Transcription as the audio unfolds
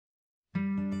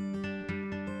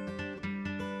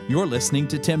You're listening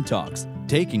to Tim Talks,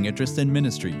 Taking Interest in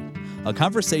Ministry, a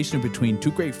conversation between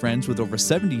two great friends with over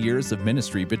 70 years of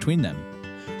ministry between them.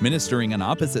 Ministering on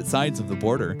opposite sides of the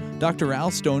border, Dr. Al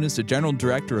Stone is the General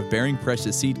Director of Bearing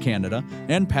Precious Seed Canada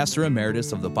and Pastor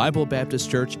Emeritus of the Bible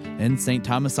Baptist Church in St.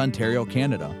 Thomas, Ontario,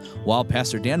 Canada, while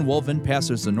Pastor Dan Wolvin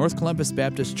pastors the North Columbus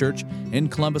Baptist Church in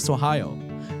Columbus, Ohio.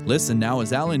 Listen now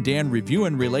as Al and Dan review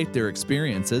and relate their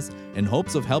experiences in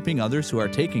hopes of helping others who are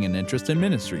taking an interest in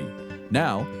ministry.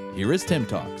 Now, here is Tim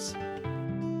Talks.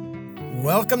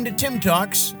 Welcome to Tim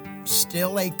Talks,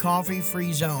 still a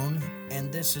coffee-free zone, and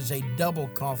this is a double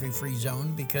coffee-free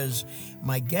zone because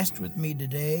my guest with me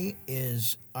today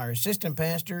is our assistant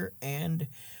pastor and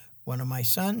one of my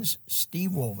sons,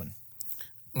 Steve Wolvin.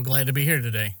 We're glad to be here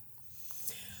today.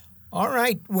 All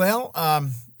right, well,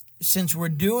 since we're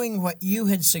doing what you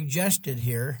had suggested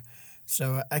here,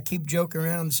 so I keep joking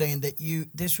around saying that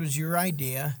this was your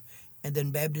idea, and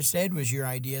then Baptist Ed was your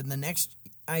idea, and the next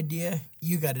idea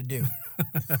you got to do.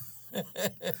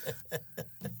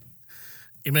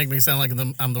 You make me sound like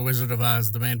I'm the Wizard of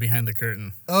Oz, the man behind the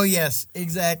curtain. Oh yes,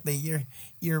 exactly.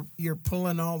 You're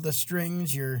pulling all the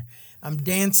strings. I'm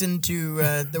dancing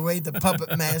to the way the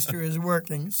puppet master is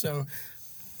working. So,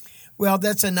 well,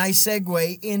 that's a nice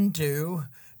segue into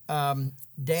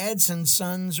dads and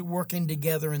sons working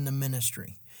together in the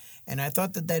ministry. And I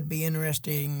thought that that'd be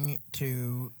interesting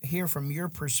to hear from your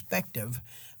perspective.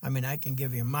 I mean, I can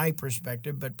give you my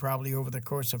perspective, but probably over the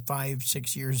course of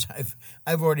 5-6 years,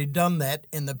 I've already done that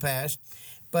in the past.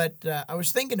 But I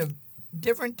was thinking of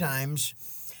different times.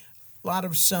 A lot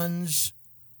of sons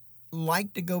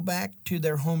like to go back to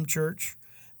their home church,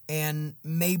 and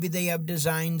maybe they have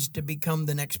designs to become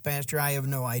the next pastor. I have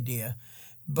no idea.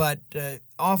 But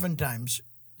oftentimes,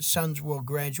 sons will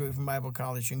graduate from Bible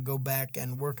college and go back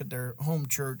and work at their home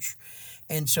church.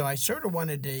 And so I sort of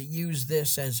wanted to use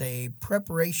this as a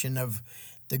preparation of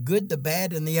the good, the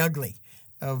bad, and the ugly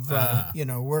of,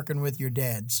 working with your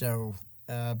dad. So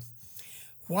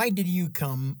why did you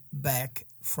come back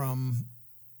from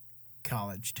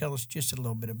college? Tell us just a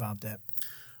little bit about that.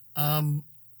 I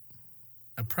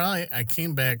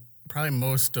came back probably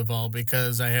most of all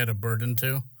because I had a burden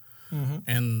to. Mm-hmm.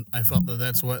 And I felt that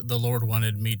that's what the Lord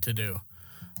wanted me to do.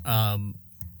 Even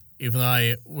though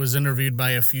I was interviewed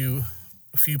by a few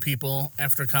people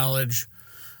after college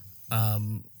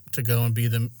to go and be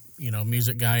the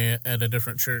music guy at a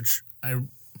different church,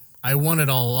 I wanted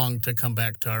all along to come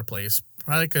back to our place,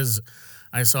 probably because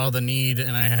I saw the need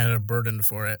and I had a burden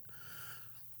for it,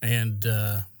 and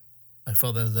I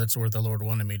felt that that's where the Lord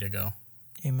wanted me to go.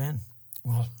 Amen.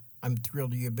 Well, I'm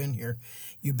thrilled you've been here.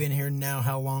 You've been here now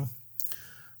how long?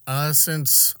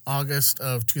 Since August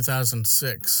of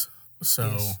 2006. So,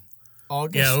 yes.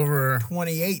 August over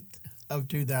 28th of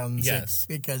 2006. Yes.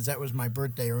 Because that was my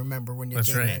birthday. I remember when you That's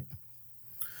came right. back.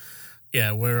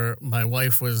 Yeah, where my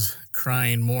wife was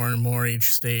crying more and more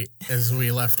each state as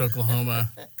we left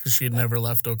Oklahoma because she had never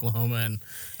left Oklahoma, and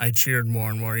I cheered more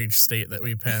and more each state that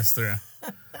we passed through.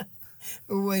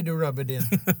 Way to rub it in,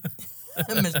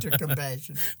 Mr.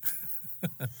 Compassion.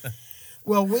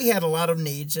 Well, we had a lot of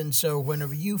needs, and so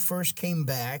whenever you first came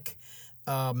back,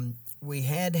 we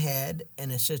had an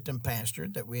assistant pastor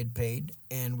that we had paid,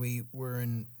 and we were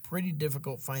in pretty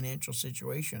difficult financial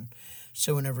situation.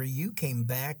 So whenever you came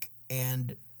back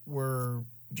and were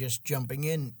just jumping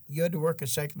in, you had to work a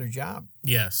secular job.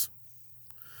 Yes.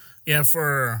 Yeah,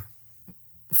 for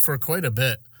quite a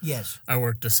bit. Yes. I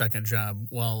worked a second job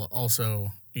while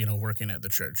also, working at the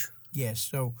church. Yes,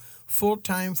 so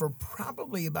full-time for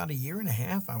probably about a year and a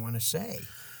half, I want to say.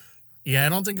 Yeah, I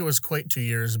don't think it was quite 2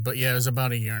 years, but yeah, it was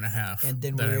about a year and a half. And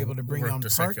then we were able to bring on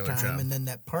part-time, job. and then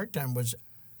that part-time was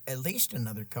at least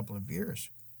another couple of years.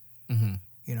 Mm-hmm.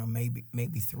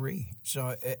 Maybe 3.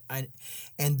 So,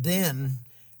 and then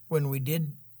when we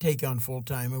did take on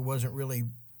full-time, it wasn't really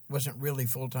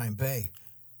full-time pay.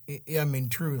 I mean,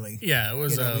 truly. Yeah, it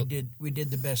was. We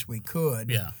did the best we could.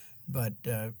 Yeah. But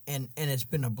and it's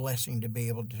been a blessing to be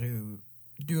able to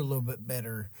do a little bit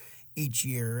better each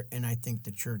year, and I think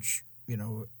the church,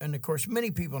 and of course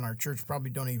many people in our church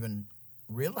probably don't even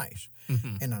realize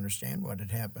and understand what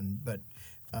had happened, but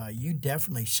you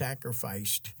definitely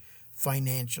sacrificed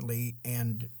financially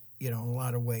and in a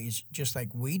lot of ways, just like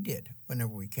we did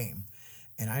whenever we came,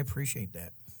 and I appreciate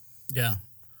that. Yeah.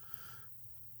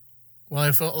 Well,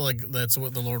 I felt like that's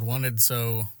what the Lord wanted,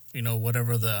 so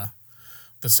whatever the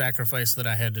sacrifice that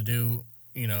I had to do,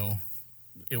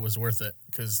 it was worth it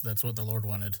because that's what the Lord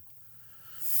wanted.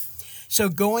 So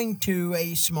going to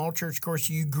a small church, of course,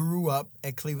 you grew up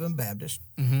at Cleveland Baptist,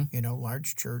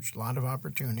 large church, a lot of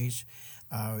opportunities.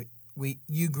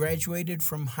 You graduated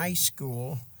from high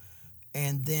school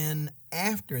And then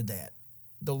after that,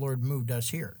 the Lord moved us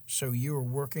here. So you were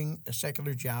working a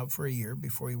secular job for a year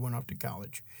before you went off to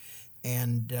college.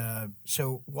 And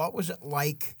so what was it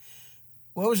like?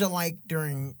 What was it like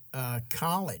during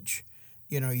college?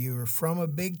 You were from a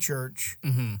big church,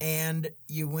 and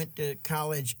you went to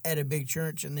college at a big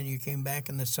church, and then you came back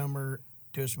in the summer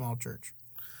to a small church.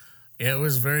 Yeah, it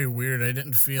was very weird. I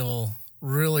didn't feel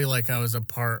really like I was a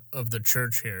part of the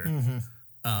church here.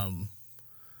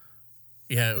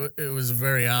 It was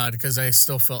very odd because I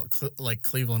still felt like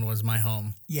Cleveland was my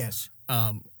home. Yes.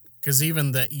 Because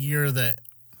even that year that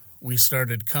we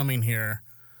started coming here,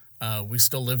 we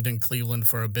still lived in Cleveland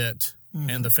for a bit,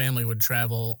 and the family would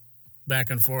travel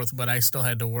back and forth, but I still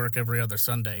had to work every other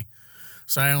Sunday.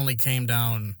 So I only came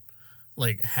down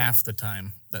like half the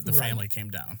time that the family came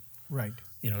down. Right.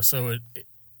 So it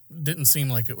didn't seem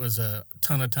like it was a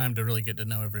ton of time to really get to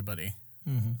know everybody.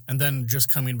 And then just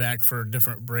coming back for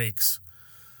different breaks,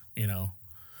 it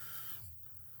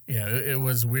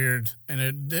was weird. And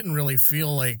it didn't really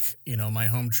feel like, my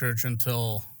home church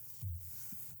until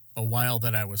a while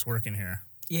that I was working here.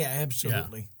 Yeah,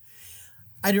 absolutely.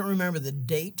 I don't remember the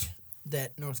date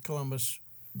that North Columbus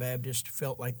Baptist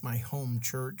felt like my home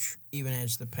church, even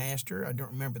as the pastor. I don't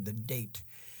remember the date,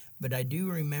 but I do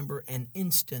remember an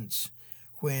instance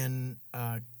when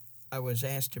I was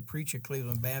asked to preach at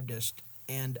Cleveland Baptist,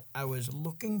 and I was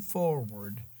looking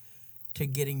forward to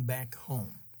getting back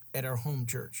home at our home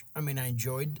church. I mean, I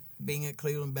enjoyed being at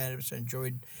Cleveland Baptist. I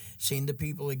enjoyed seeing the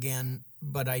people again,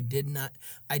 but I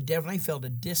definitely felt a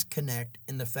disconnect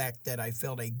in the fact that I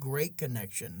felt a great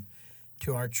connection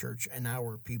to our church and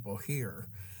our people here.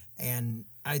 And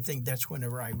I think that's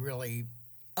whenever I really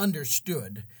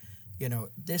understood,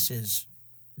 this is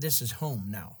home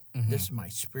now. This is my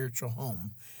spiritual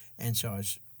home. And so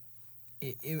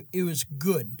it was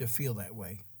good to feel that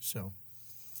way. So,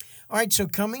 all right, so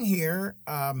coming here,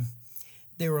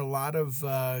 there were a lot of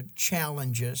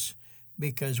challenges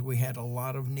because we had a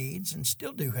lot of needs and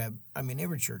still do have. I mean,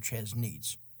 every church has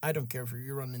needs. I don't care if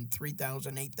you're running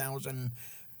 3,000, 8,000,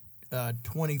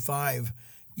 25,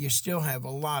 you still have a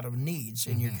lot of needs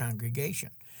in your congregation.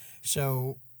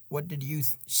 So what did you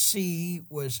see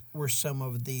were some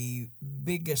of the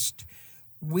biggest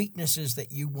weaknesses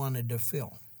that you wanted to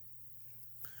fill?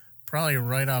 Probably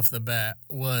right off the bat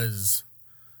was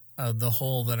the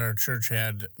hole that our church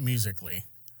had musically.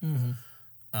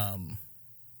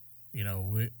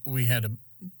 We had a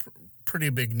pretty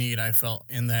big need, I felt,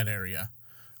 in that area.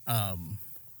 And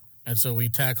so we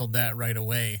tackled that right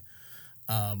away.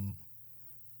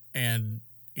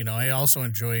 I also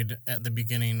enjoyed at the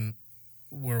beginning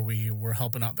where we were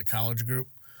helping out the college group.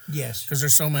 Yes. Because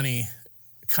there's so many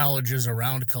colleges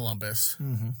around Columbus.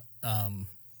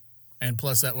 And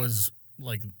plus that was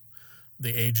like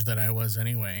the age that I was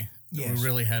anyway. Yes. We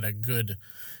really had a good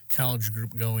college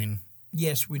group going.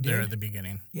 Yes, we did. There at the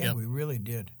beginning. Yeah, we really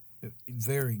did.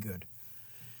 Very good.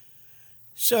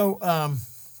 So,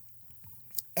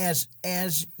 as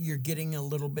you're getting a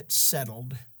little bit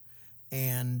settled,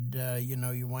 and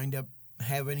you wind up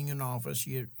having an office,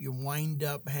 you wind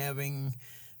up having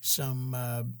some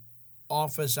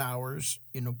office hours,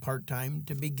 part-time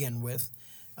to begin with.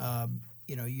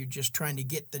 You're just trying to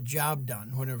get the job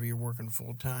done whenever you're working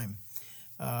full-time.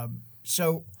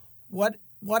 So what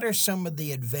are some of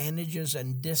the advantages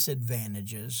and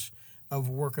disadvantages of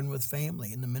working with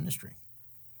family in the ministry?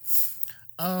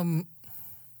 Well,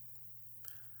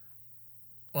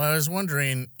 I was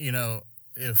wondering,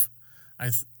 if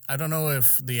I don't know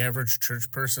if the average church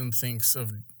person thinks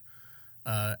of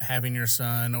having your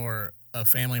son or a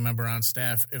family member on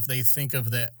staff, if they think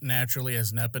of that naturally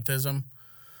as nepotism.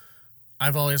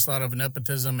 I've always thought of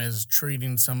nepotism as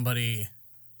treating somebody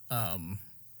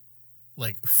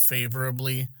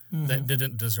favorably that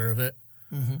didn't deserve it,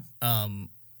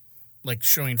 like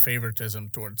showing favoritism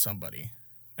towards somebody.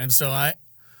 And so I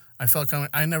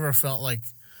never felt like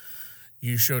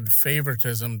you showed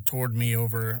favoritism toward me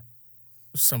over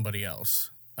somebody else.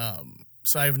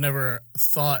 So I've never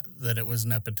thought that it was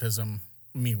nepotism,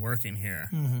 me working here.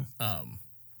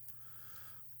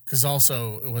 Because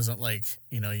also it wasn't like,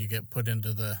 you get put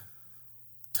into the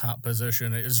top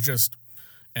position. It's just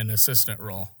an assistant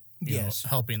role, yes,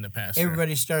 helping the pastor.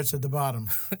 Everybody starts at the bottom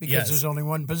because there's only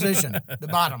one position, the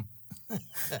bottom.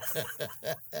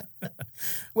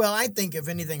 Well, I think, if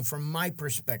anything, from my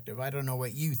perspective, I don't know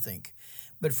what you think,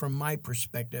 but from my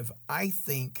perspective, I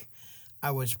think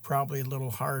I was probably a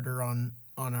little harder on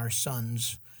our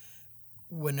sons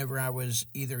whenever I was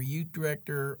either youth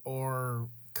director or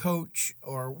coach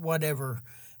or whatever,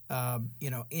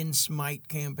 in Smite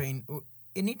campaign.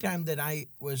 Anytime that I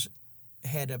was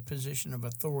had a position of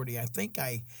authority. I think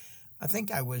I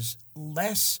was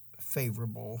less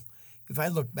favorable. If I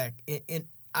look back,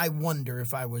 I wonder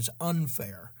if I was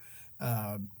unfair,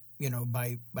 by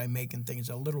making things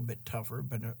a little bit tougher.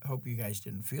 But I hope you guys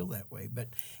didn't feel that way. But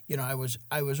I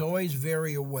was always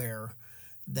very aware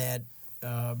that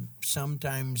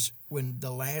sometimes when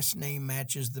the last name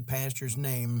matches the pastor's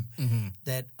name,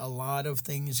 that a lot of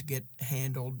things get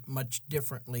handled much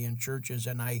differently in churches.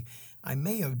 And I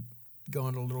may have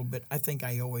gone a little bit. I think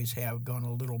I always have gone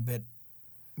a little bit,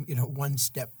 one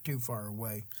step too far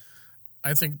away.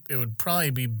 I think it would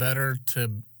probably be better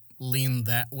to lean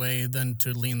that way than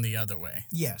to lean the other way.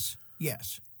 Yes.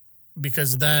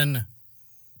 Because then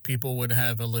people would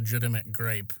have a legitimate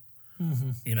gripe.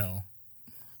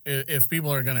 If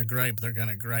people are going to gripe, they're going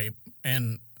to gripe.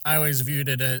 And I always viewed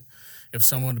it as if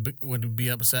someone would be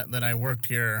upset that I worked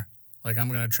here, like I'm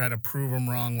going to try to prove them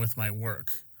wrong with my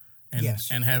work.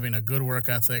 And having a good work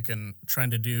ethic and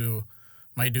trying to do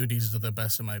my duties to the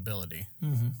best of my ability.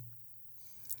 Mm-hmm.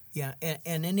 Yeah,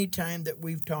 and any time that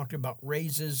we've talked about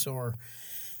raises or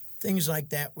things like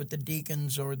that with the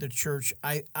deacons or the church,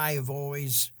 I have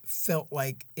always felt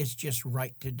like it's just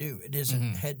right to do. It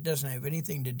isn't. It doesn't have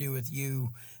anything to do with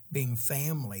you being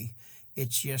family.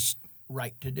 It's just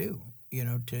right to do.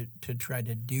 To try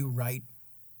to do right,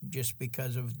 just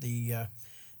because of the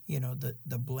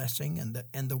the blessing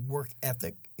and the work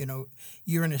ethic.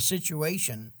 You're in a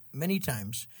situation many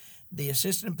times. The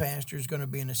assistant pastor is going to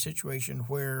be in a situation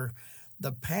where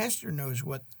the pastor knows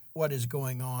what is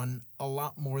going on a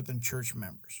lot more than church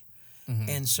members.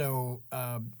 And so,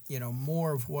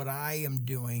 more of what I am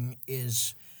doing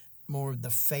is more of the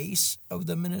face of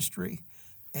the ministry.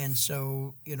 And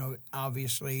so,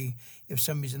 obviously, if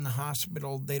somebody's in the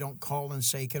hospital, they don't call and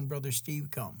say, "Can Brother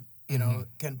Steve come?"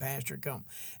 Can Pastor come?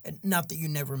 And not that you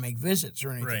never make visits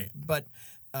or anything, right. But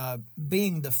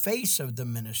being the face of the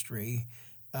ministry,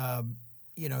 a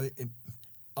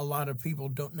lot of people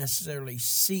don't necessarily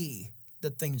see the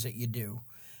things that you do.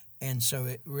 And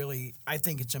so I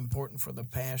think it's important for the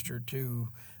pastor to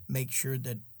make sure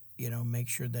that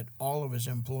all of his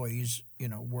employees,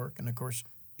 work. And of course,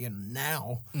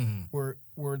 now we're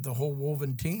the whole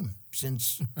Wolvin team,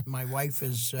 since my wife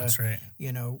is, That's right.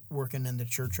 working in the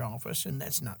church office, and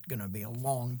that's not going to be a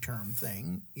long-term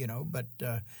thing, but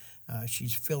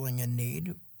she's filling a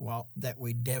need that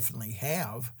we definitely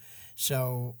have.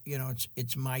 So,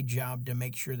 it's my job to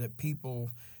make sure that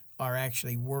people are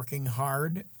actually working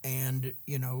hard and,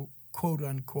 quote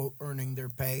unquote, earning their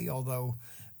pay, although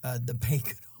the pay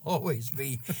could always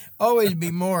be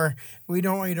more. We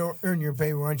don't want you to earn your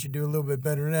pay. We want you to do a little bit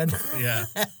better than that. Yeah.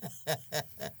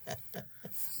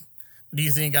 Do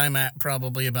you think I'm at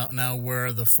probably about now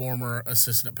where the former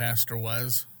assistant pastor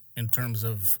was in terms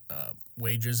of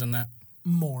wages and that?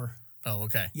 More. Oh,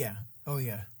 okay. Yeah. Oh,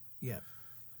 yeah. Yeah.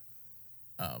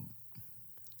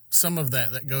 Some of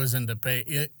that goes into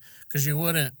pay, because you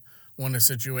wouldn't want a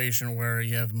situation where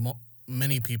you have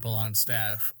many people on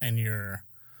staff and you're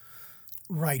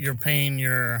paying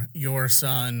your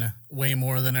son way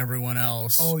more than everyone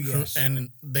else. Oh, yes. And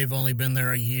they've only been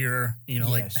there a year, Yes.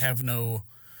 like have no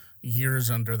years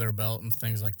under their belt and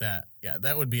things like that. Yeah,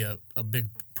 that would be a big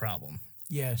problem.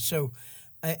 Yeah, so,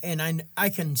 and I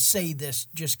can say this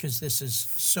just because this is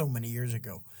so many years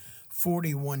ago,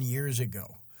 41 years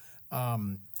ago.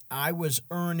 I was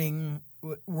working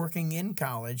in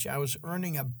college, I was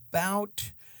earning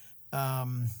about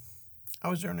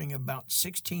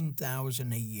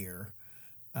 $16,000 a year,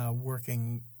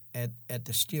 working at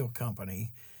the steel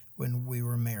company when we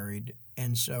were married,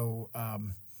 and so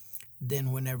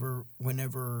then whenever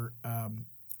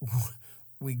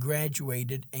we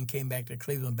graduated and came back to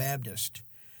Cleveland Baptist,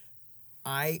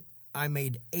 I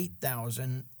made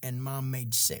 $8,000 and Mom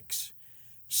made $6,000,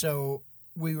 so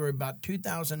we were about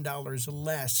 $2,000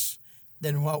 less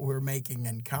than what we were making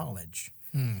in college.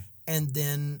 And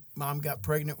then Mom got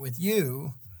pregnant with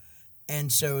you, and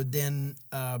so then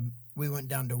we went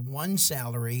down to one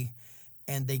salary,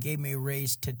 and they gave me a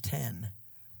raise to 10.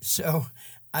 So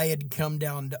I had come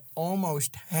down to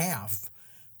almost half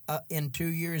in 2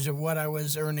 years of what I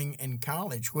was earning in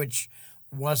college, which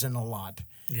wasn't a lot.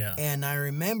 Yeah. And I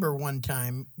remember one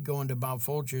time going to Bob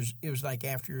Folger's. It was like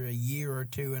after a year or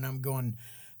two, and I'm going,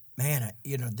 man,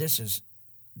 this is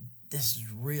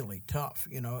really tough,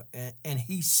 And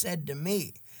he said to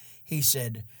me,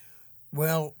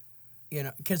 well,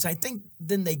 because I think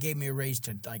then they gave me a raise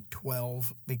to like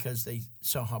 12 because they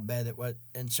saw how bad it was.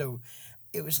 And so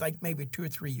it was like maybe 2 or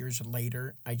 3 years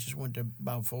later, I just went to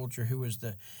Bob Folger, who was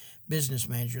the business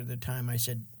manager at the time. I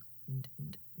said,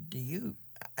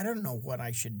 I don't know what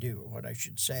I should do, what I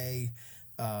should say.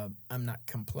 I'm not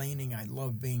complaining. I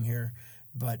love being here,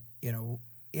 but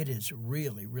it is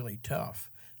really, really tough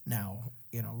now.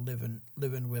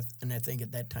 Living with, and I think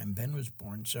at that time Ben was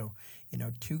born. So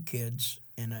 2 kids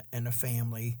and a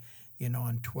family,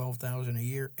 on $12,000 a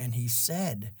year. And he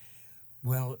said,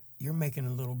 "Well, you're making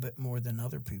a little bit more than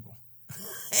other people,"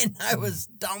 and I was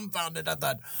dumbfounded. I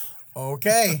thought,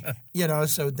 okay,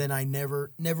 So then I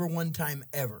never one time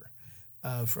ever.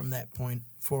 From that point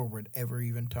forward, ever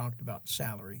even talked about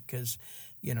salary, because,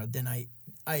 then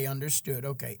I understood,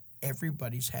 okay,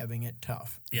 everybody's having it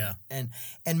tough. Yeah. And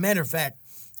matter of fact,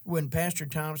 when Pastor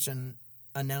Thompson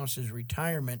announced his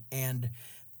retirement and,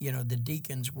 the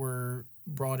deacons were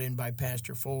brought in by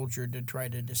Pastor Folger to try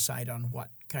to decide on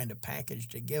what kind of package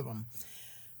to give him,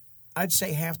 I'd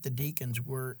say half the deacons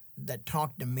that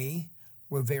talked to me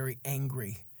were very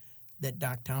angry that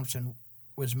Doc Thompson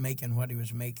was making what he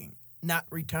was making. Not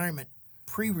retirement,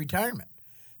 pre-retirement,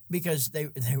 because they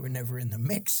were never in the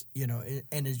mix,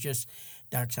 and it's just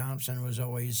Doc Thompson was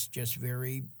always just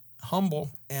very humble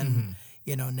and,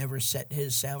 never set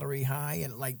his salary high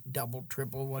and like double,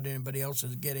 triple what anybody else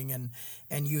is getting.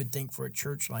 And you would think for a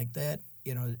church like that,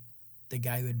 the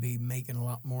guy would be making a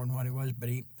lot more than what he was, but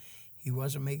he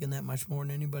wasn't making that much more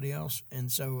than anybody else.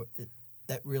 And so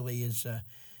that really is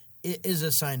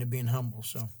a sign of being humble.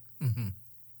 So. Mm-hmm.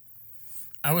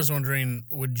 I was wondering,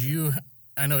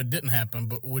 I know it didn't happen,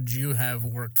 but would you have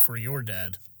worked for your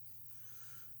dad?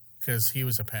 Because he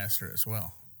was a pastor as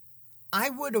well. I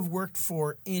would have worked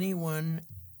for anyone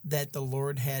that the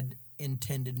Lord had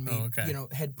intended me,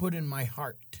 had put in my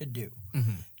heart to do.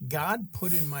 Mm-hmm. God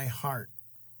put in my heart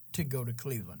to go to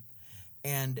Cleveland.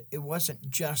 And it wasn't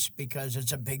just because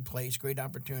it's a big place, great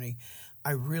opportunity.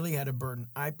 I really had a burden.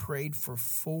 I prayed for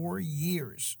 4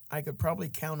 years. I could probably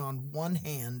count on one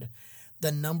hand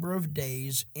the number of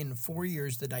days in 4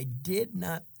 years that I did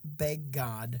not beg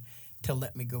God to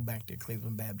let me go back to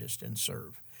Cleveland Baptist and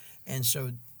serve. And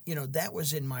so, that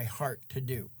was in my heart to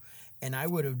do. And I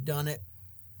would have done it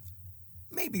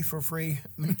maybe for free,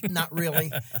 not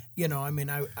really.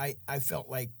 I felt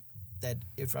like that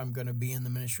if I'm going to be in the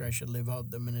ministry, I should live out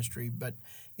the ministry. But,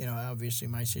 obviously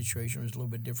my situation was a little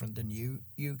bit different than you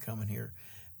coming here.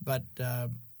 But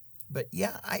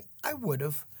yeah, I would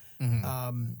have.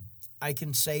 Mm-hmm. I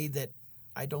can say that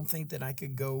I don't think that I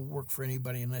could go work for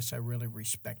anybody unless I really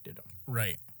respected them.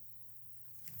 Right.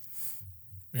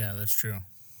 Yeah, that's true.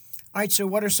 All right, so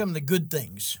what are some of the good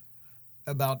things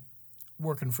about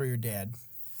working for your dad?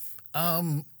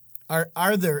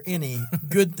 Are there any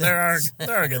good things?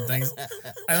 There are good things.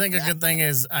 I think a good thing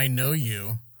is I know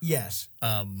you. Yes.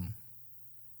 From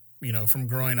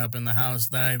growing up in the house,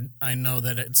 that I know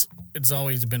that it's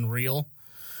always been real.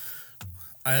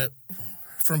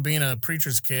 From being a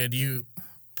preacher's kid,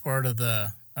 part of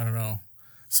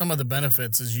some of the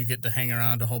benefits is you get to hang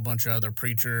around a whole bunch of other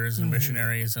preachers and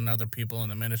missionaries and other people in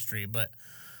the ministry. But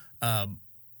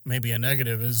maybe a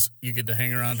negative is you get to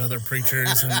hang around other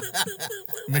preachers and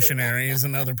missionaries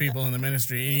and other people in the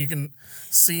ministry. And you can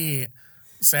see,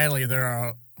 sadly, there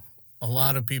are a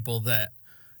lot of people that,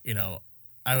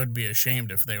 I would be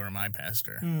ashamed if they were my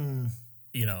pastor. I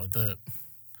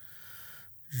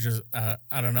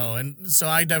don't know. And so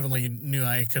I definitely knew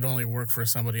I could only work for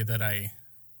somebody that I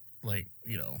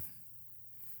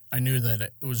knew that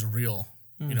it was real.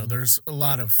 Mm-hmm. There's a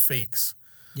lot of fakes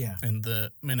in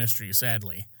the ministry,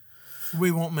 sadly. We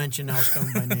won't mention Al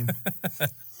Stone by name.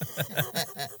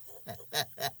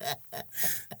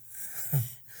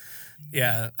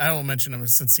 Yeah, I won't mention him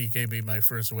since he gave me my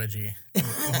first wedgie when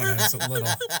I was little.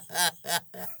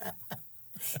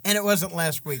 And it wasn't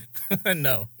last week.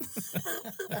 No.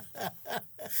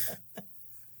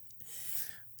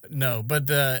 No, but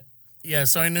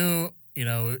so I knew,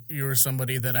 you were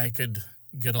somebody that I could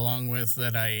get along with,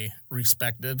 that I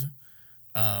respected.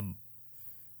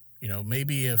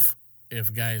 Maybe if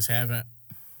guys haven't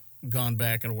gone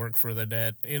back and worked for their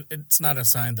dad, it's not a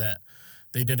sign that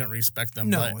they didn't respect them.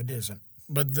 No, it isn't.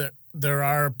 But there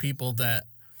are people that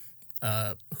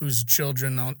whose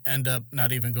children don't end up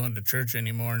not even going to church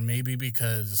anymore, and maybe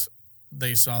because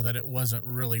they saw that it wasn't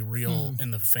really real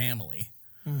in the family.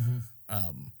 Mm-hmm.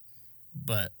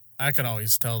 But I could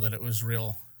always tell that it was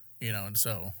real, and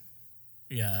so,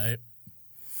 you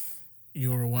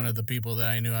were one of the people that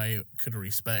I knew I could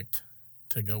respect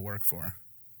to go work for.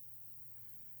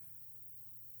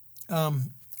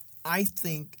 I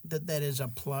think that is a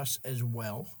plus as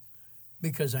well,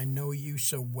 because I know you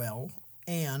so well,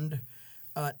 and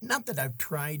not that I've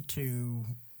tried to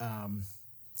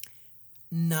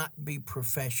not be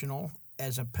professional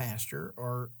as a pastor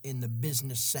or in the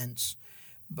business sense,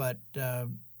 but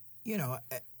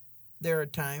there are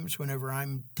times whenever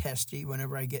I'm testy,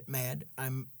 whenever I get mad,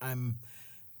 I'm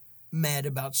mad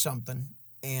about something,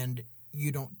 and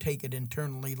you don't take it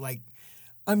internally like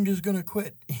I'm just going to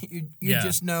quit. You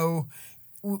just know,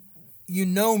 you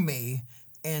know me,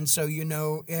 and so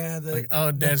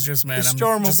Dad's just mad. The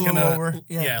storm I'm just will blow over.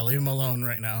 Yeah, leave him alone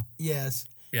right now. Yes.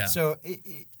 Yeah. So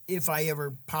if I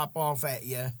ever pop off at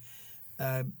you,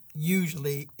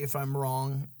 usually if I'm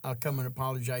wrong, I'll come and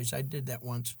apologize. I did that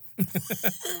once.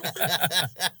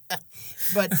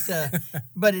 But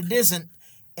it isn't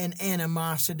an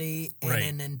animosity and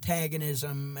an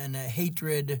antagonism and a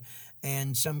hatred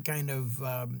and some kind of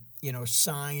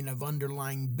sign of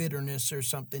underlying bitterness or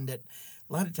something that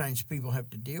a lot of times people have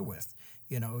to deal with.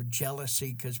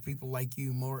 Jealousy because people like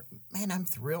you more. Man, I'm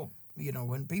thrilled.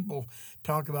 When people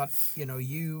talk about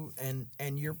you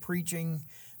and your preaching,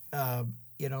 I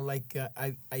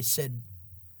said,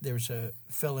 there's a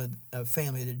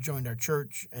family that joined our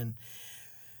church and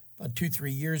about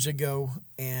 2-3 years ago,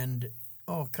 and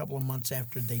a couple of months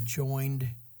after they joined,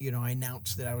 I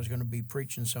announced that I was going to be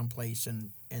preaching someplace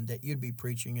and that you'd be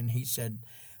preaching, and he said,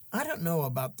 I don't know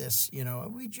about this,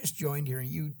 we just joined here, and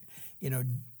you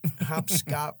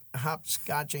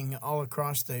hopscotching all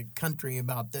across the country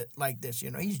about that like this,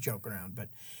 he's joking around, but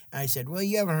I said, well,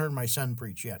 you haven't heard my son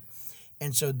preach yet.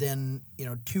 And so then,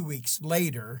 2 weeks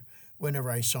later,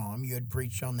 whenever I saw him, you had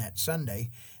preached on that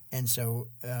Sunday. And so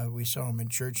we saw him in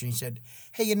church, and he said,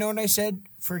 hey, you know what I said?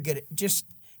 Forget it. Just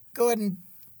go ahead and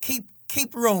keep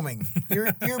roaming.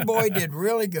 Your boy did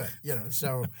really good.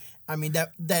 So, I mean,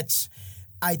 that's,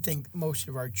 I think most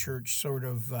of our church sort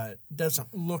of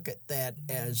doesn't look at that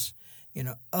as,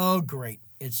 oh, great,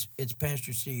 it's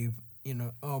Pastor Steve,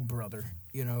 oh, brother,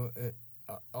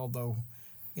 although,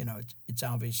 it's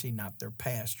obviously not their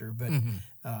pastor, but,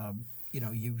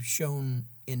 you've shown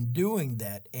in doing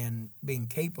that and being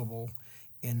capable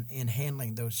in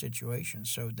handling those situations.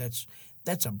 So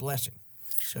that's a blessing.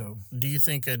 So, do you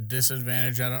think a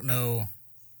disadvantage? I don't know.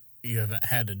 You haven't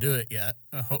had to do it yet.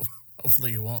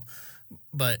 Hopefully you won't.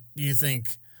 But do you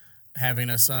think having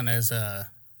a son as a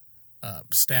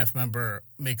staff member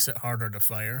makes it harder to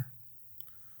fire?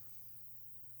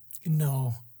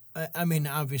 No. I mean,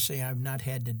 obviously, I've not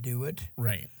had to do it.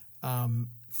 Right.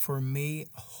 For me,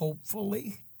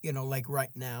 hopefully, like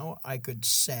right now, I could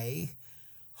say,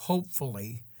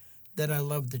 hopefully, that I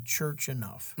love the church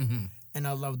enough and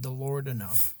I love the Lord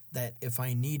enough that if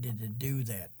I needed to do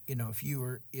that, if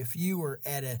you were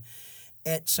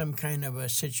at some kind of a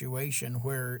situation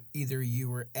where either you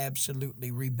were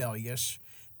absolutely rebellious,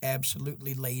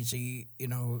 absolutely lazy,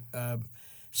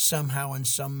 somehow in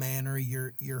some manner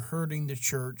you're hurting the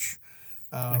church.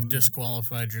 You've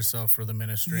disqualified yourself for the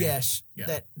ministry. Yes,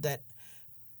 yeah. that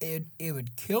it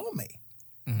would kill me,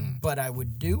 but I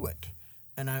would do it.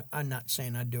 And I'm not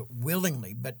saying I'd do it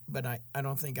willingly, but I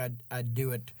don't think I'd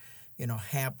do it,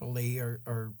 happily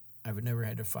or I've never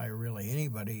had to fire really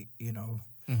anybody, do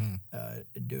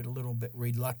it a little bit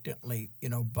reluctantly,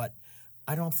 but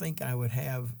I don't think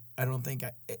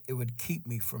it would keep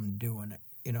me from doing it,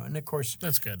 and of course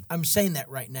that's good. I'm saying that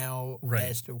right now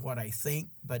as to what I think,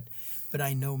 but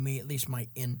I know me, at least my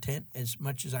intent, as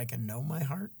much as I can know my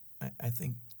heart. I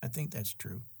think that's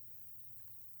true.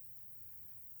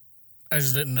 I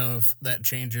just didn't know if that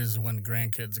changes when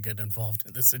grandkids get involved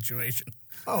in the situation.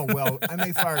 Oh, well, I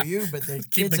may fire you, but the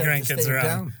keep kids the have to grandkids stay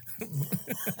around.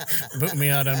 Boot me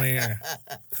out of my ear.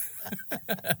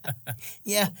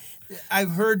 Yeah, I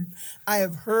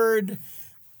have heard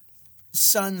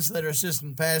sons that are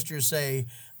assistant pastors say,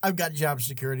 I've got job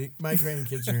security. My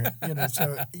grandkids are here.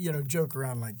 So, joke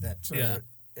around like that. So yeah.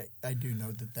 I do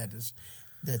know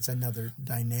that's another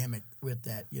dynamic with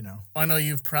that, I know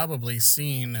you've probably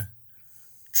seen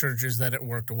churches that it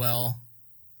worked well,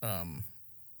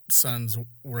 sons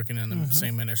working in the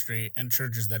same ministry, and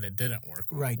churches that it didn't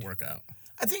work out.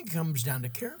 I think it comes down to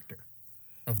character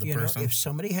of the person. If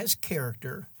somebody has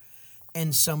character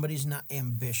and somebody's not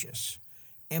ambitious,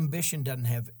 ambition doesn't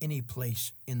have any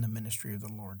place in the ministry of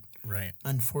the Lord. Right.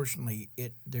 Unfortunately,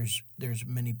 there's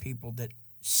many people that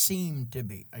seem to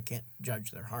be, I can't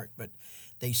judge their heart, but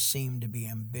they seem to be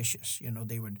ambitious.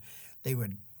 They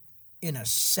would in a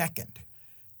second,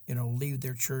 leave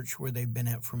their church where they've been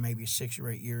at for maybe 6 or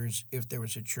 8 years. If there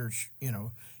was a church,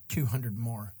 200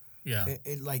 more,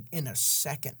 like in a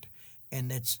second, and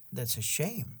that's a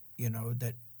shame,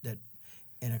 that,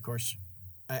 and of course,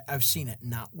 I've seen it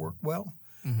not work well,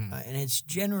 and it's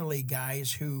generally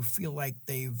guys who feel like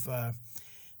they've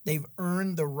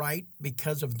earned the right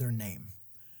because of their name.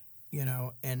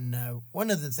 And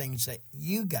one of the things that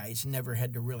you guys never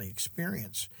had to really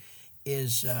experience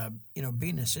is,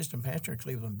 being assistant pastor at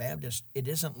Cleveland Baptist, it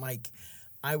isn't like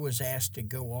I was asked to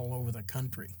go all over the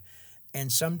country.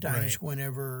 And sometimes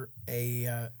whenever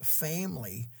a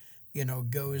family,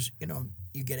 goes,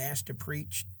 you get asked to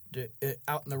preach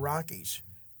out in the Rockies.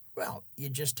 Well, you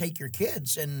just take your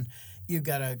kids and you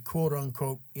got a quote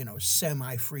unquote,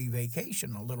 semi-free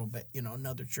vacation a little bit.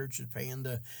 Another church is paying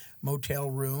the motel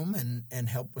room and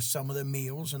help with some of the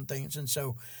meals and things. And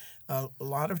so a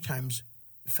lot of times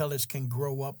fellas can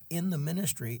grow up in the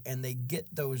ministry and they get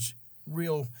those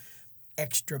real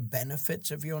extra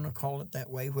benefits, if you want to call it that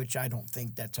way, which I don't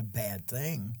think that's a bad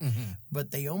thing. Mm-hmm.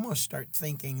 But they almost start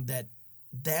thinking that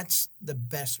that's the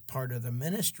best part of the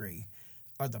ministry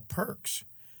are the perks,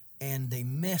 and they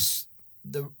miss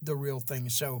the real thing.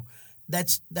 So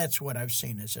that's what I've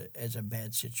seen as a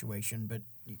bad situation. But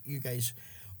you guys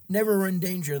never were in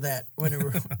danger of that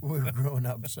whenever we were growing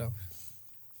up. So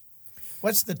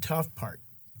what's the tough part?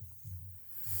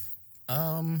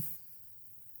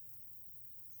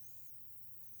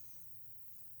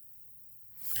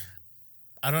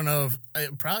 I don't know if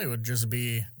it probably would just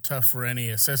be tough for any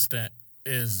assistant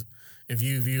is if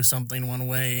you view something one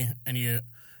way and you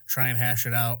try and hash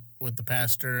it out with the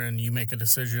pastor and you make a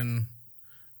decision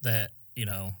that, you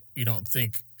don't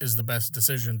think is the best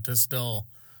decision to still,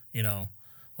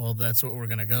 well, that's what we're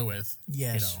going to go with.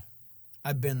 Yes.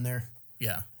 I've been there.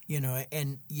 Yeah.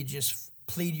 And you just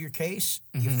plead your case,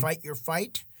 mm-hmm. you fight your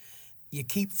fight, you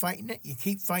keep fighting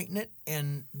it,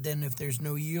 and then if there's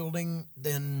no yielding,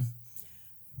 then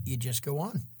you just go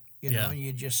on, and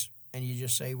you just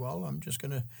say, well, I'm just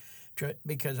going to try,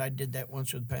 because I did that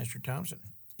once with Pastor Thompson.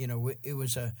 It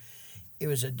was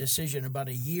a decision about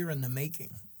a year in the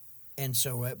making. And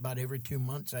so about every 2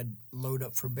 months, I'd load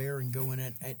up for bear and go in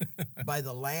it. By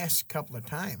the last couple of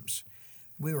times,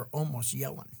 we were almost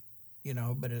yelling,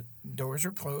 but doors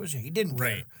are closed. He didn't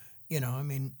care.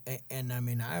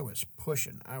 I was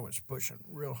pushing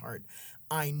real hard.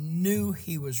 I knew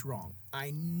he was wrong.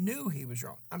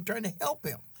 I'm trying to help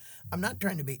him. I'm not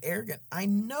trying to be arrogant. I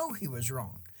know he was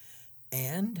wrong.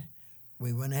 And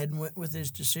we went ahead and went with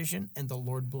his decision, and the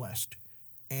Lord blessed.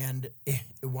 And it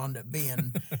wound up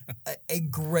being a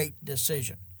great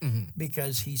decision mm-hmm.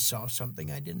 because he saw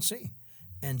something I didn't see.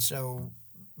 And so,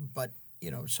 but,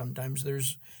 sometimes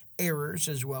there's errors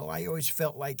as well. I always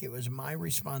felt like it was my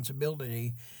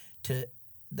responsibility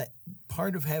that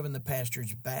part of having the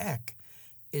pastor's back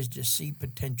is to see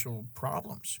potential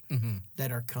problems mm-hmm.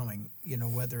 that are coming,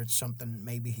 whether it's something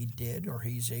maybe he did or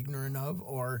he's ignorant of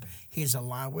or he's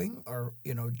allowing or,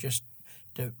 just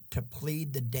to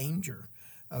plead the danger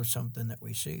of something that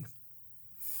we see.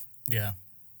 Yeah.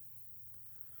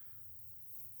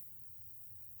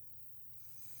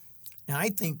 Now, I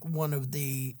think one of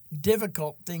the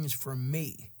difficult things for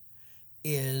me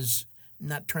is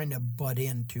not trying to butt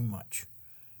in too much.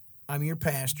 I'm your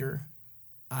pastor.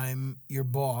 I'm your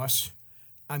boss.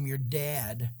 I'm your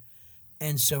dad.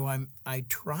 And so I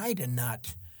try to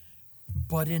not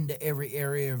butt into every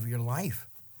area of your life.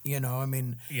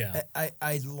 Yeah.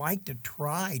 I like to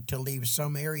try to leave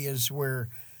some areas where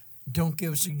don't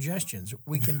give suggestions.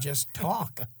 We can just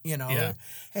talk, Yeah.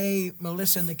 Hey,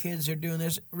 Melissa and the kids are doing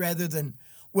this rather than,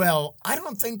 well, I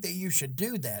don't think that you should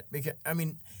do that because,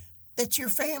 that's your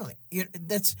family.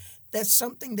 That's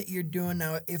something that you're doing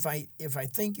now. If I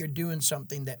think you're doing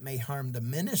something that may harm the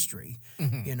ministry,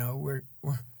 mm-hmm.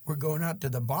 We're going out to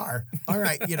the bar. All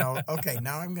right, okay,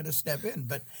 now I'm going to step in.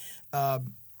 But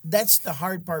that's the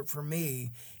hard part for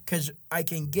me because I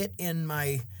can get in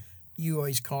my, you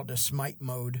always call it a smite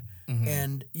mode, mm-hmm.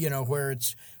 and where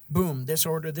it's boom, this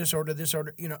order,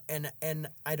 and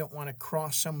I don't want to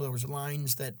cross some of those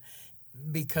lines that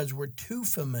because we're too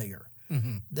familiar.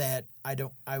 Mm-hmm. That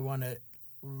I want to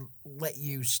let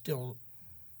you still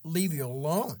leave you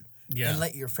alone and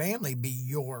let your family be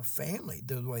your family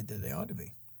the way that they ought to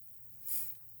be.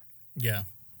 Yeah.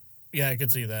 Yeah, I could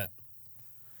see that.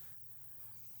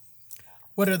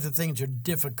 What other things are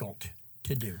difficult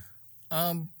to do?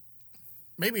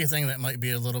 Maybe a thing that might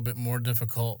be a little bit more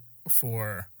difficult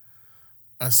for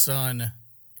a son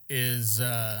is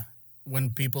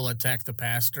when people attack the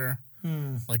pastor.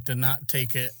 Like to not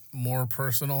take it more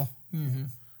personal,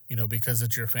 mm-hmm. Because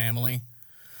it's your family.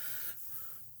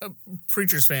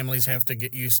 Preachers' families have to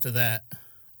get used to that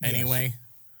anyway. Yes.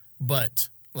 But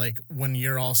like when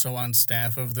you're also on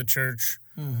staff of the church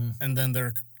mm-hmm. and then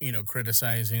they're,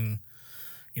 criticizing,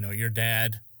 your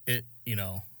dad,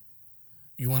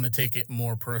 you want to take it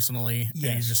more personally. Yes.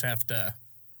 And you just have to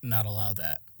not allow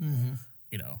that, mm-hmm.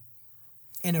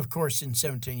 And, of course, in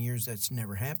 17 years, that's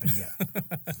never happened yet.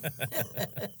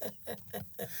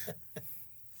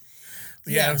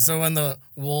 Yeah, so when the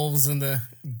wolves and the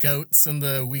goats and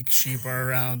the weak sheep are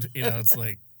around, it's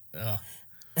like,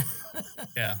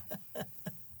 yeah.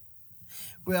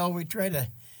 Well, we try to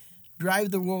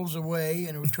drive the wolves away,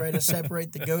 and we try to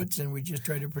separate the goats, and we just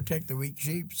try to protect the weak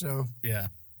sheep. So yeah.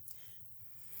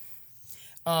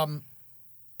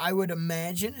 I would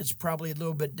imagine it's probably a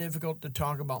little bit difficult to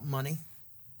talk about money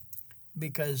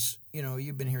because,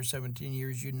 you've been here 17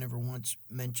 years. You never once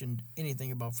mentioned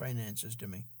anything about finances to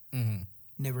me. Mm-hmm.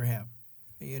 Never have.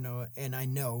 And I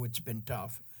know it's been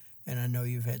tough, and I know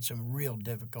you've had some real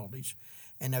difficulties,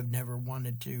 and I've never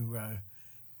wanted to,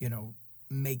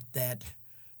 make that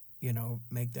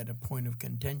a point of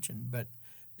contention. But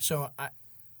so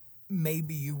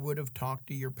maybe you would have talked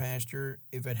to your pastor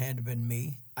if it had been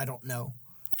me. I don't know.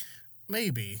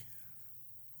 Maybe.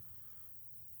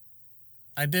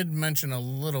 I did mention a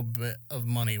little bit of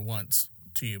money once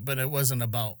to you, but it wasn't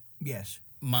about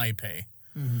my pay.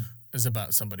 Mm-hmm. It was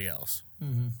about somebody else.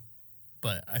 Mm-hmm.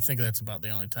 But I think that's about the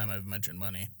only time I've mentioned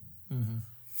money. Mm-hmm.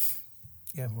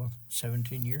 Yeah, well,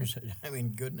 17 years. I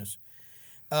mean, goodness.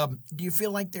 Do you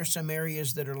feel like there's some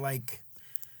areas that are like,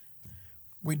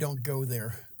 we don't go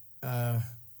there? Do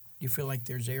you feel like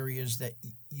there's areas that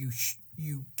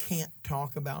you can't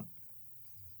talk about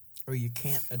or you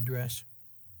can't address?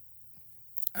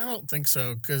 I don't think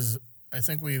so, because I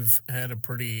think we've had a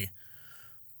pretty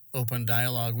open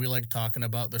dialogue. We like talking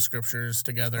about the scriptures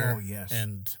together. Oh, yes.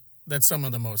 And that's some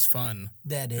of the most fun.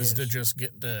 That is. Is to just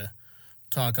get to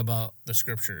talk about the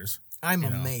scriptures. I'm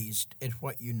amazed at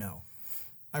what you know.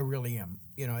 I really am.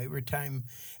 Every time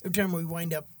we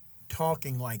wind up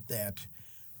talking like that,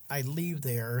 I leave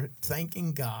there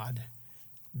thanking God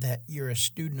that you're a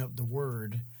student of the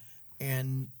Word,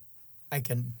 and I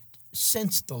can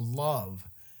sense the love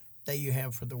that you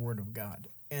have for the Word of God.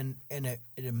 And it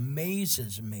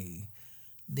amazes me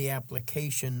the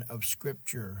application of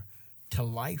Scripture to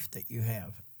life that you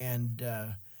have. And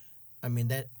I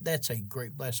mean that's a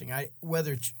great blessing.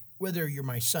 Whether you're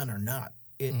my son or not,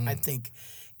 I think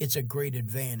it's a great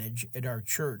advantage at our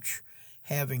church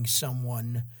having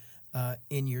someone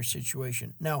in your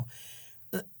situation. Now,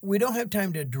 we don't have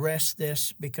time to address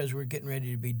this because we're getting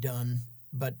ready to be done,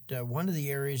 but one of the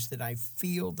areas that I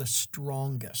feel the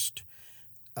strongest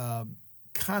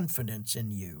confidence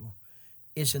in you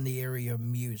is in the area of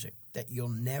music, that you'll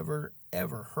never,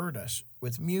 ever hurt us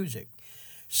with music.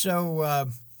 So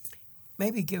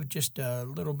maybe give just a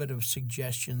little bit of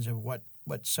suggestions of what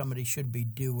somebody should be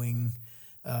doing.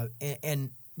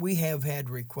 And we have had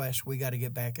requests. We got to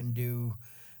get back and do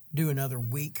another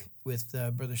week with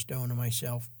Brother Stone and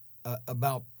myself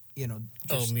about,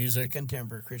 just music,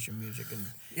 contemporary Christian music. And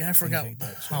I forgot like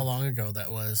that, how long ago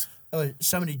that was.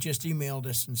 Somebody just emailed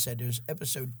us and said it was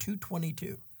episode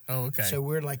 222. Oh, okay. So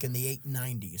we're like in the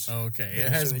 890s. Oh, okay. It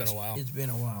has been a while. It's been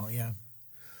a while, yeah.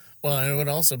 Well, and it would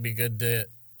also be good to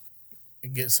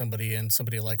get somebody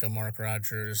like a Mark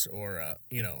Rogers or,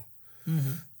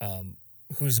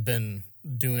 who's been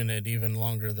doing it even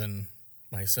longer than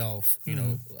myself,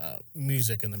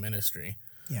 music in the ministry.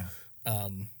 Yeah.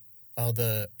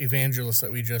 The evangelist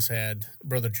that we just had,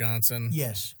 Brother Johnson.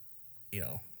 Yes.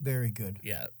 Very good.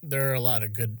 Yeah, there are a lot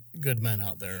of good men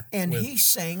out there. And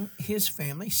his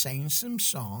family sang some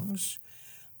songs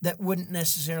that wouldn't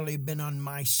necessarily have been on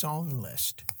my song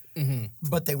list,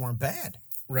 but they weren't bad.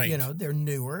 Right. They're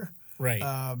newer.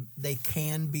 Right. They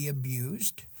can be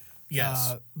abused.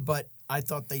 Yes. But I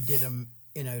thought they did them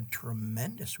in a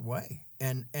tremendous way.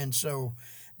 And so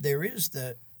there is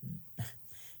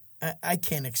I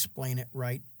can't explain it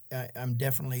right. I'm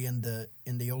definitely in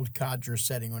the old codger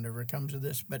setting whenever it comes to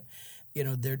this, but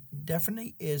there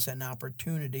definitely is an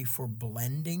opportunity for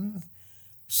blending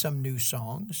some new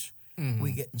songs. Mm-hmm.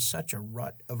 We get in such a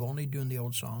rut of only doing the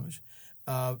old songs,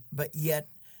 but yet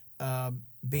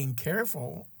being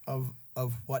careful of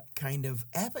what kind of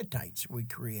appetites we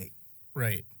create.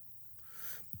 Right.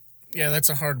 Yeah, that's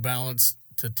a hard balance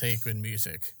to take in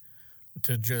music,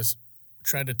 to just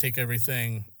try to take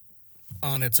everything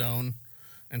on its own.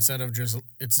 Instead of just,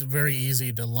 it's very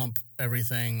easy to lump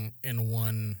everything in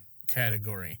one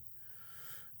category.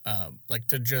 Like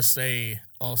to just say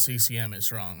all CCM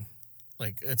is wrong.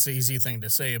 Like, it's an easy thing to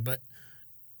say, but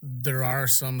there are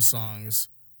some songs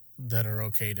that are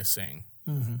okay to sing.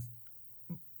 Mm-hmm.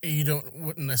 You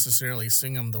wouldn't necessarily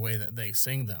sing them the way that they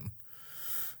sing them.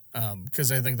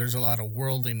 Because I think there's a lot of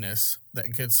worldliness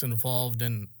that gets involved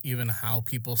in even how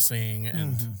people sing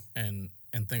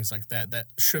and things like that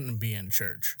shouldn't be in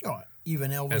church. Oh,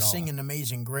 even Elvis singing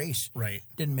Amazing Grace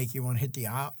didn't make you want to hit the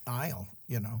aisle,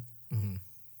 Mm-hmm.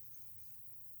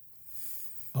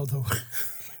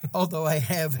 Although I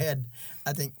have had,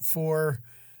 I think, 4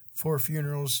 4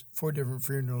 different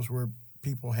funerals where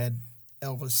people had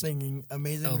Elvis singing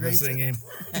Amazing Grace. Elvis singing.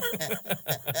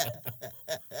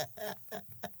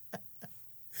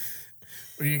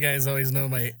 Well, you guys always know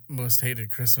my most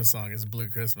hated Christmas song is Blue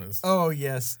Christmas. Oh,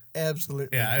 yes,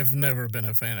 absolutely. Yeah, I've never been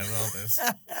a fan of Elvis.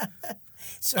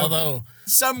 So, Although,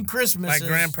 some Christmases... my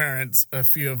grandparents, a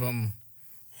few of them,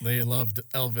 they loved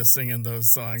Elvis singing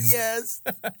those songs. Yes.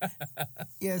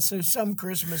 Yeah, so some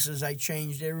Christmases I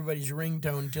changed everybody's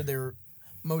ringtone to their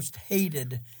most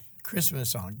hated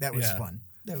Christmas song. That was fun.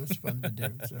 That was fun to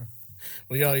do. So,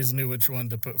 We always knew which one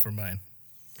to put for mine.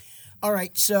 all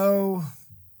right, so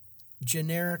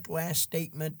generic last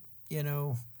statement,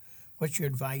 what's your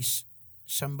advice?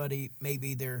 Somebody,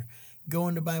 maybe they're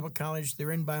going to Bible college,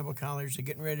 they're in Bible college, they're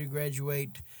getting ready to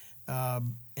graduate,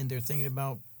 and they're thinking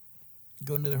about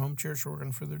going to their home church,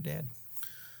 working for their dad.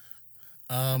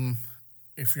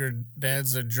 If your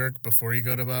dad's a jerk before you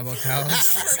go to Bible college,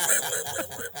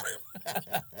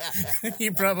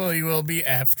 he probably will be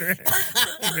after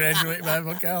you graduate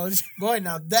Bible college. Boy,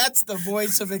 now that's the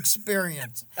voice of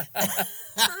experience.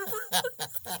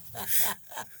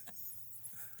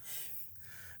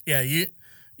 Yeah,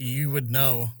 you would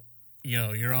know,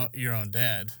 your own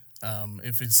dad.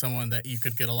 If it's someone that you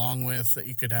could get along with, that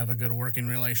you could have a good working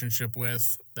relationship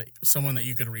with, that someone that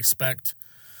you could respect.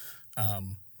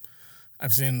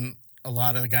 I've seen a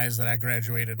lot of the guys that I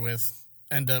graduated with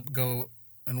end up go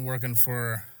and working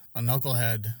for a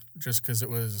knucklehead just because it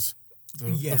was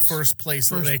the first place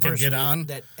that they could get on,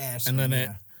 that asked and then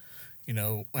them,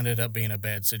 it ended up being a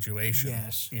bad situation.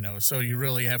 Yes. So you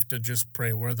really have to just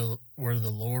pray where the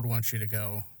Lord wants you to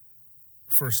go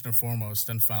first and foremost,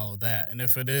 and follow that. And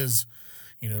if it is,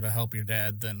 to help your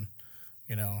dad, then,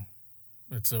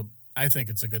 I think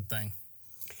it's a good thing.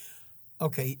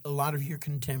 Okay, a lot of your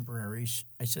contemporaries,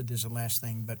 I said this is the last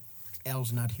thing, but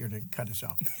Al's not here to cut us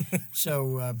off.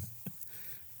 So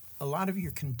a lot of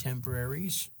your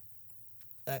contemporaries,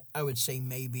 I would say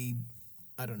maybe,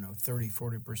 30,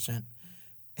 40%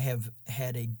 have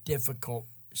had a difficult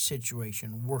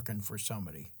situation working for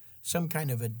somebody. Some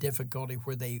kind of a difficulty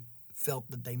where they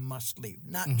felt that they must leave.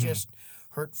 Not just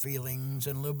hurt feelings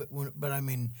and a little bit, but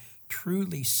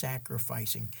truly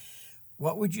sacrificing.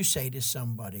 What would you say to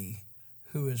somebody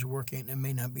who is working, it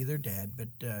may not be their dad, but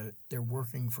they're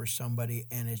working for somebody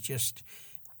and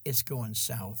it's going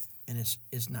south and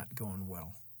it's not going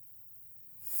well?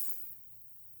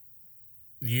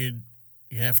 You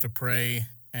have to pray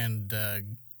and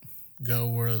go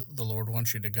where the Lord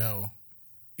wants you to go,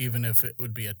 even if it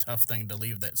would be a tough thing to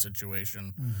leave that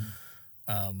situation.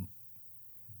 I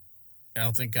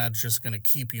don't think God's just going to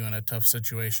keep you in a tough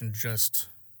situation just,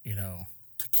 to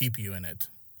keep you in it.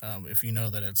 If you know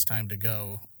that it's time to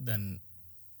go, then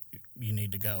you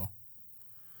need to go.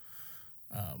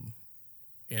 And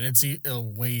it's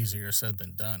way easier said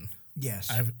than done.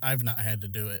 Yes. I've not had to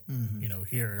do it,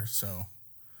 here, so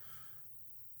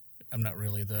I'm not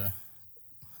really the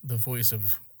voice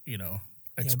of,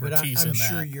 expertise in that. I'm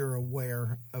sure you're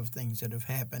aware of things that have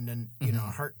happened, and,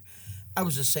 I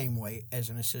was the same way as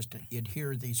an assistant. You'd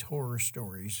hear these horror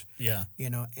stories. Yeah.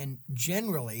 And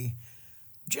generally,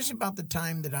 just about the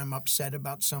time that I'm upset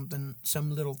about something,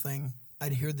 some little thing,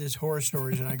 I'd hear these horror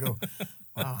stories and I go,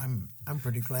 wow, I'm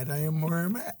pretty glad I am where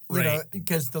I'm at.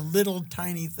 Because the little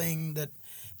tiny thing that,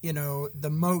 the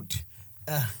mote,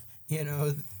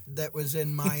 that was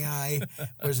in my eye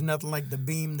was nothing like the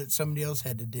beam that somebody else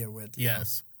had to deal with.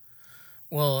 Yes.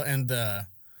 Well, and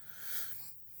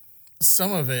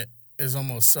some of it is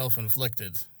almost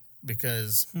self-inflicted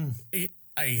because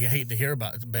I hate to hear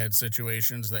about bad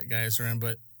situations that guys are in,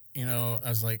 but, I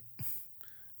was like,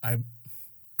 I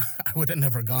would have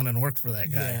never gone and worked for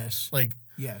that guy. Yes.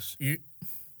 Yes. You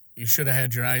should have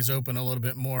had your eyes open a little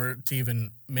bit more to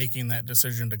even making that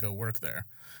decision to go work there.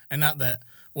 And not that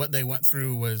what they went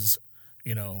through was,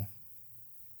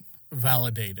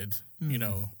 validated.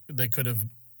 They could have,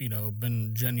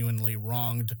 been genuinely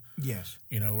wronged. Yes.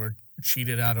 Or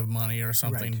cheated out of money or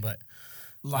something, Right. but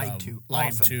lied to.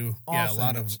 Often a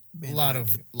lot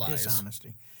of lies.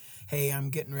 Dishonesty. Hey, I'm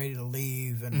getting ready to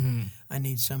leave, and I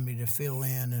need somebody to fill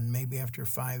in, and maybe after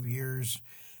 5 years,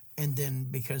 and then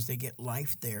because they get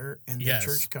life there, and the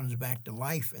church comes back to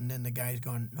life, and then the guy's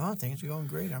going, no, things are going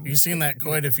great. You've seen that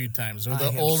quite a few times, or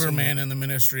the older man in the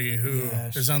ministry who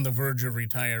is on the verge of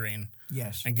retiring,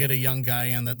 and get a young guy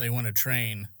in that they want to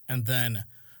train, and then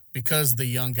because the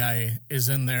young guy is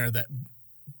in there, that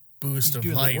boost of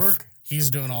life, he's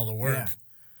doing all the work,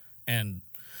 and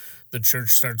the church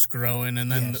starts growing, and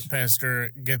then the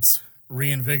pastor gets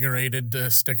reinvigorated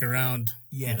to stick around,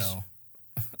 until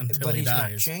but he he's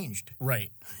dies. not changed.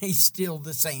 Right. He's still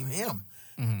the same him.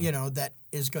 that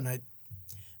is going to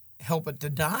help it to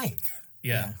die.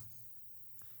 Yeah.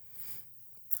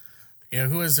 Yeah,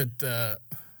 who is it,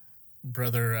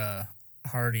 Brother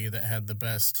Hardy, that had the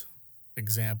best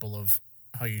example of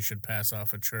how you should pass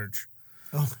off a church?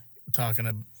 Oh, Talking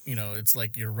to, it's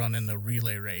like you're running a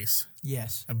relay race.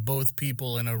 yes. And both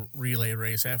people in a relay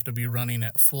race have to be running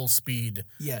at full speed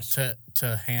Yes. to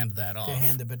hand that off. To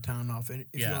hand the baton off if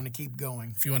you want to keep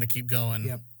going. If you want to keep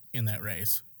going in that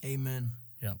race. Amen.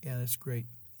 Yep. Yeah, that's great.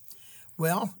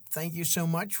 Well, thank you so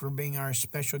much for being our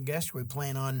special guest. We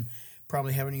plan on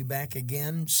probably having you back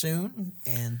again soon.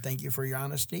 And thank you for your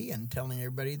honesty and telling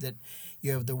everybody that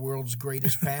you have the world's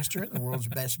greatest pastor and the world's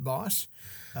best boss.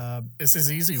 This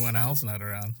is easy when Al's not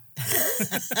around.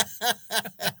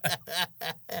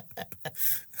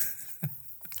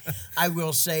 I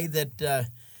will say that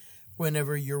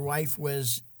whenever your wife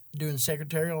was doing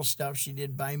secretarial stuff, she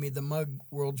did buy me the mug,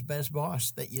 "World's Best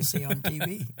Boss," that you see on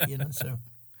TV. So.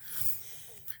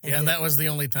 And that was the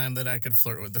only time that I could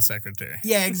flirt with the secretary.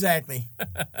 Yeah, exactly.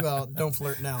 Well, don't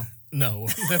flirt now. No,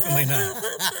 definitely not.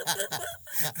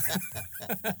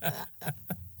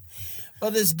 Well,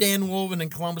 this is Dan Wolvin in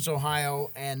Columbus, Ohio,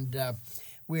 and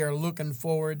we are looking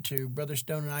forward to Brother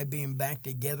Stone and I being back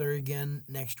together again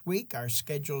next week. Our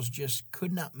schedules just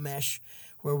could not mesh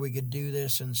where we could do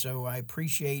this, and so I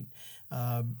appreciate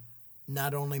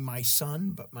not only my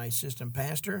son, but my assistant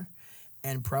pastor,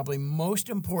 and probably most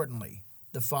importantly,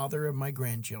 the father of my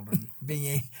grandchildren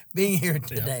being here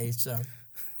today. Yep. So,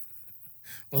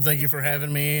 well, thank you for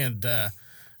having me, and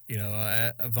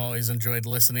I've always enjoyed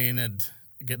listening and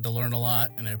getting to learn a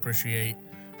lot, and I appreciate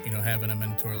having a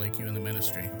mentor like you in the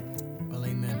ministry. Well,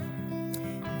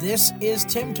 amen. This is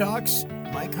Tim Talks.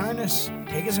 Mike Harness,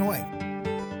 take us away.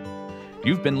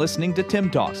 You've been listening to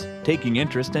Tim Talks, Taking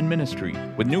Interest in Ministry,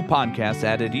 with new podcasts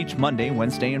added each Monday,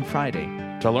 Wednesday, and Friday.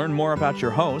 To learn more about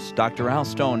your hosts, Dr. Al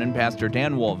Stone and Pastor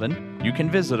Dan Wolvin, you can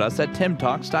visit us at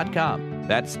timtalks.com.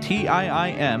 That's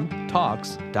TIIM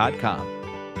Talks.com.